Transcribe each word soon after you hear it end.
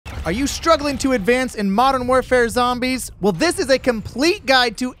Are you struggling to advance in Modern Warfare Zombies? Well, this is a complete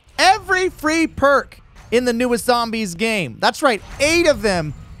guide to every free perk in the newest Zombies game. That's right, 8 of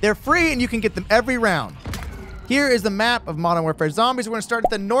them. They're free and you can get them every round. Here is the map of Modern Warfare Zombies. We're gonna start at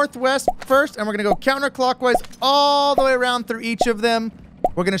the northwest first, and we're gonna go counterclockwise all the way around through each of them.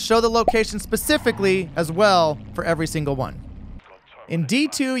 We're gonna show the location specifically as well for every single one. In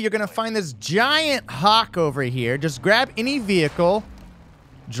D2, you're gonna find this giant hawk over here. Just grab any vehicle,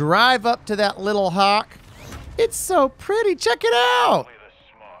 drive up to that little hawk. It's so pretty, check it out.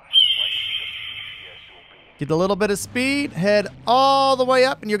 Get a little bit of speed, head all the way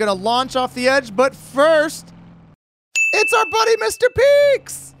up, and you're gonna launch off the edge, but first, it's our buddy Mr.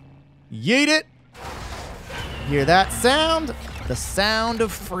 Peaks! Yeet it. Hear that sound? The sound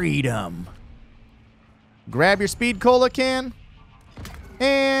of freedom. Grab your speed cola can,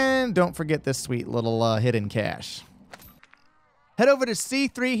 and don't forget this sweet little hidden cache. Head over to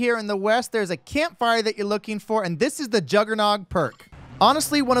C3 here in the west. There's a campfire that you're looking for, and this is the Juggernog perk.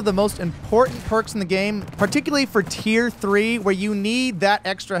 Honestly, one of the most important perks in the game, particularly for tier 3, where you need that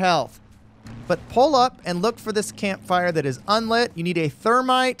extra health. But pull up and look for this campfire that is unlit. You need a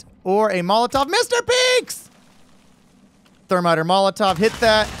thermite or a Molotov. Mr. Peaks! Thermite or Molotov, hit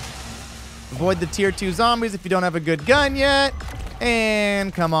that. Avoid the tier 2 zombies if you don't have a good gun yet.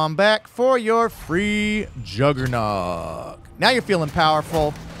 And come on back for your free Juggernog. Now you're feeling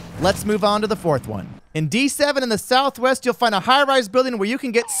powerful. Let's move on to the 4th one. In D7 in the southwest, you'll find a high-rise building where you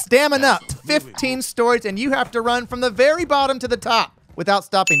can get stamina up to 15 stories, and you have to run from the very bottom to the top without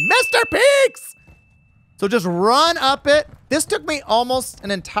stopping. Mr. Peaks! So just run up it. This took me almost an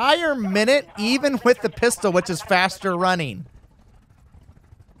entire minute, even with the pistol, which is faster running.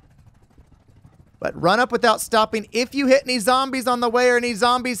 But run up without stopping. If you hit any zombies on the way or any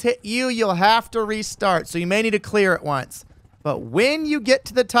zombies hit you, you'll have to restart. So you may need to clear it once. But when you get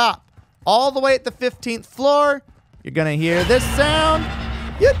to the top, all the way at the 15th floor, you're gonna hear this sound.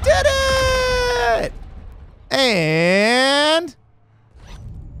 You did it! And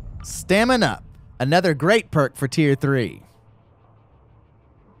stamina up. Another great perk for tier 3.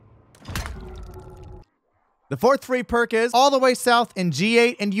 The 4th free perk is all the way south in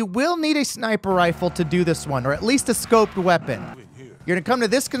G8, and you will need a sniper rifle to do this one, or at least a scoped weapon. You're gonna come to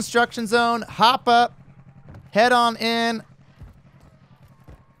this construction zone, hop up, head on in,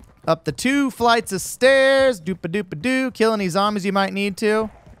 up the 2 flights of stairs, doop-a-doop-a-doo, kill any zombies you might need to.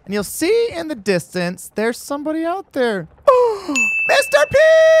 And you'll see in the distance, there's somebody out there. Oh, Mr.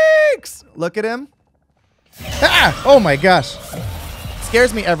 Peaks! Look at him. Ah! Oh my gosh.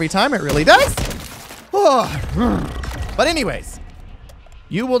 Scares me every time, it really does. Oh. But anyways,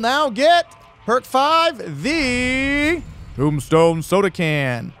 you will now get perk 5, the Tombstone Soda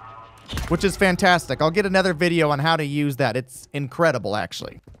Can, which is fantastic. I'll get another video on how to use that. It's incredible,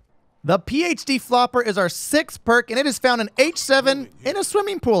 actually. The PhD Flopper is our 6th perk, and it is found in H7 in a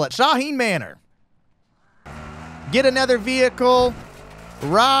swimming pool at Shaheen Manor. Get another vehicle,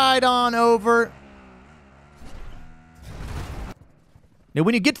 ride on over. Now,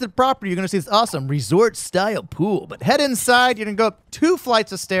 when you get to the property, you're going to see this awesome resort-style pool. But head inside, you're going to go up 2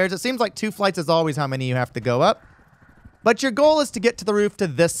 flights of stairs. It seems like 2 flights is always how many you have to go up. But your goal is to get to the roof to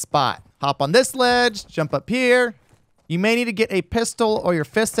this spot. Hop on this ledge, jump up here. You may need to get a pistol or your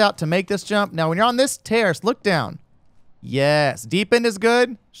fists out to make this jump. Now, when you're on this terrace, look down. Yes. Deep end is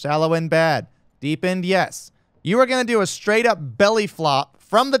good. Shallow end bad. Deep end, yes. You are going to do a straight-up belly flop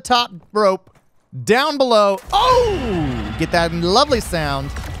from the top rope down below. Oh! Get that lovely sound.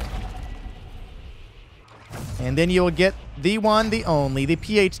 And then you will get the one, the only, the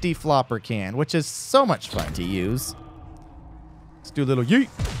PhD Flopper can, which is so much fun to use. Let's do a little yeet.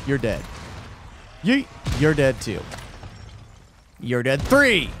 You're dead. Yeet. You're dead, too. You're dead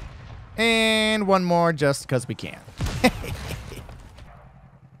 3. And one more just because we can.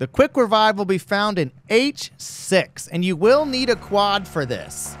 The quick revive will be found in H6, and you will need a quad for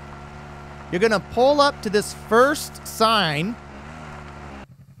this. You're going to pull up to this first sign,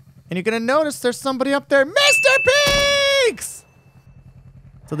 and you're going to notice there's somebody up there. Mr. Peaks!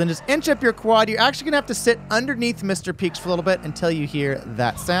 So then just inch up your quad. You're actually going to have to sit underneath Mr. Peaks for a little bit until you hear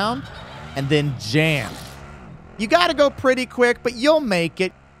that sound, and then jam. You got to go pretty quick, but you'll make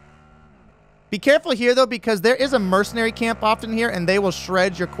it. Be careful here, though, because there is a mercenary camp often here, and they will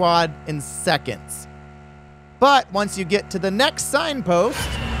shred your quad in seconds. But once you get to the next signpost,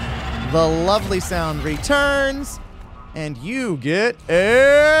 the lovely sound returns, and you get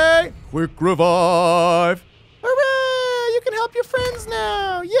a quick revive. Hooray! You can help your friends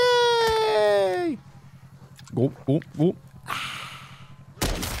now. Yay! Go, go, go.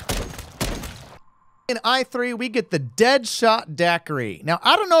 In I3, we get the Deadshot Daiquiri. Now,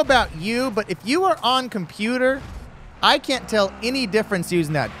 I don't know about you, but if you are on computer, I can't tell any difference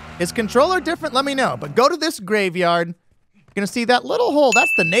using that. Is controller different? Let me know. But go to this graveyard. You're going to see that little hole.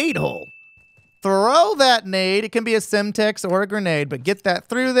 That's the nade hole. Throw that nade. It can be a Simtex or a grenade, but get that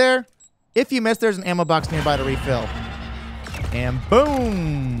through there. If you miss, there's an ammo box nearby to refill. And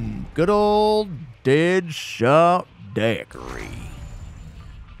boom. Good old Deadshot Daiquiri.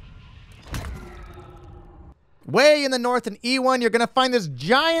 Way in the north in E1, you're going to find this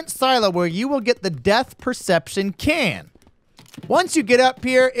giant silo where you will get the Death Perception can. Once you get up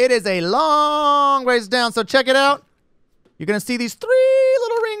here, it is a long ways down, so check it out. You're going to see these 3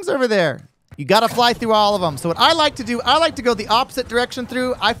 little rings over there. You got to fly through all of them. So what I like to do, I like to go the opposite direction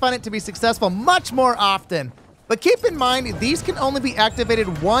through. I find it to be successful much more often. But keep in mind, these can only be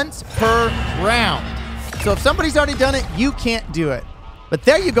activated once per round. So if somebody's already done it, you can't do it. But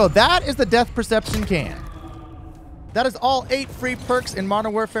there you go. That is the Death Perception can. That is all 8 free perks in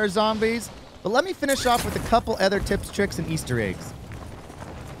Modern Warfare Zombies. But let me finish off with a couple other tips, tricks, and Easter eggs.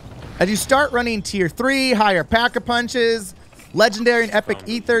 As you start running Tier 3, higher Pack-a-Punches, Legendary and Epic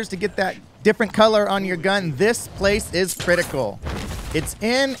Ethers to get that different color on your gun, this place is critical. It's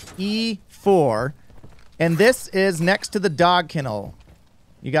in E4, and this is next to the dog kennel.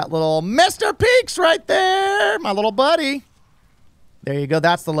 You got little Mr. Peaks right there, my little buddy. There you go,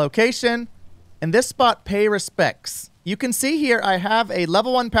 that's the location. And this spot, pay respects. You can see here I have a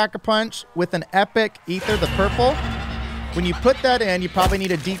level 1 Pack-a-Punch with an Epic Ether, the purple. When you put that in, you probably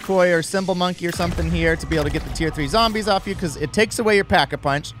need a decoy or symbol monkey or something here to be able to get the Tier 3 zombies off you because it takes away your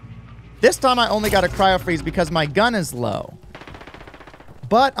Pack-a-Punch. This time I only got a cryo freeze because my gun is low.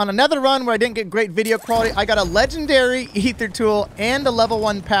 But on another run where I didn't get great video quality, I got a legendary ether tool and a level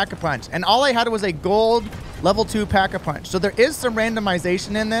 1 Pack-a-Punch. And all I had was a gold level 2 Pack-a-Punch. So there is some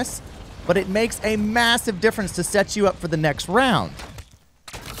randomization in this, but it makes a massive difference to set you up for the next round.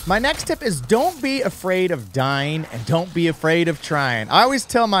 My next tip is don't be afraid of dying and don't be afraid of trying. I always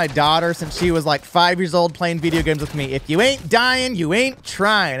tell my daughter since she was like 5 years old playing video games with me, if you ain't dying, you ain't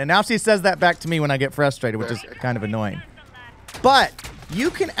trying. And now she says that back to me when I get frustrated, which is kind of annoying. But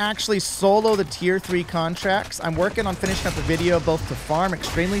you can actually solo the Tier 3 contracts. I'm working on finishing up a video both to farm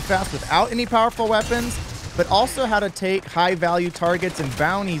extremely fast without any powerful weapons, but also how to take high-value targets and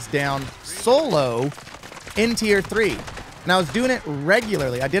bounties down solo in Tier 3. And I was doing it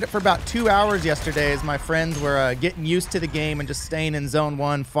regularly. I did it for about 2 hours yesterday as my friends were getting used to the game and just staying in Zone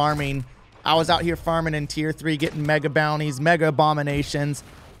 1, farming. I was out here farming in Tier 3, getting mega bounties, mega abominations.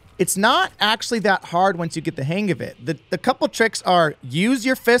 It's not actually that hard once you get the hang of it. The couple tricks are use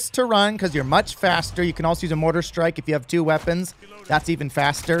your fists to run because you're much faster. You can also use a mortar strike if you have 2 weapons. That's even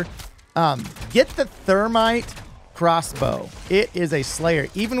faster. Get the thermite crossbow. It is a slayer.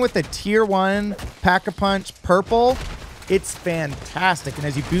 Even with the Tier 1 Pack-a-Punch purple, it's fantastic. And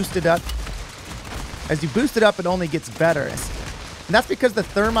as you boost it up, it only gets better. And that's because the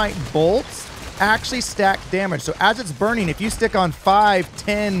thermite bolts actually stack damage. So as it's burning, if you stick on 5,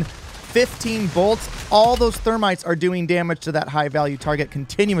 10, 15 bolts, all those thermites are doing damage to that high-value target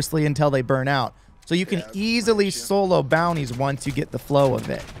continuously until they burn out. So you can easily solo bounties once you get the flow of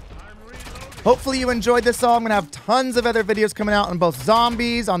it. Hopefully you enjoyed this all. I'm going to have tons of other videos coming out on both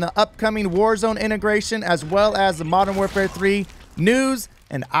zombies, on the upcoming Warzone integration, as well as the Modern Warfare 3 news,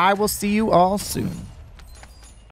 and I will see you all soon.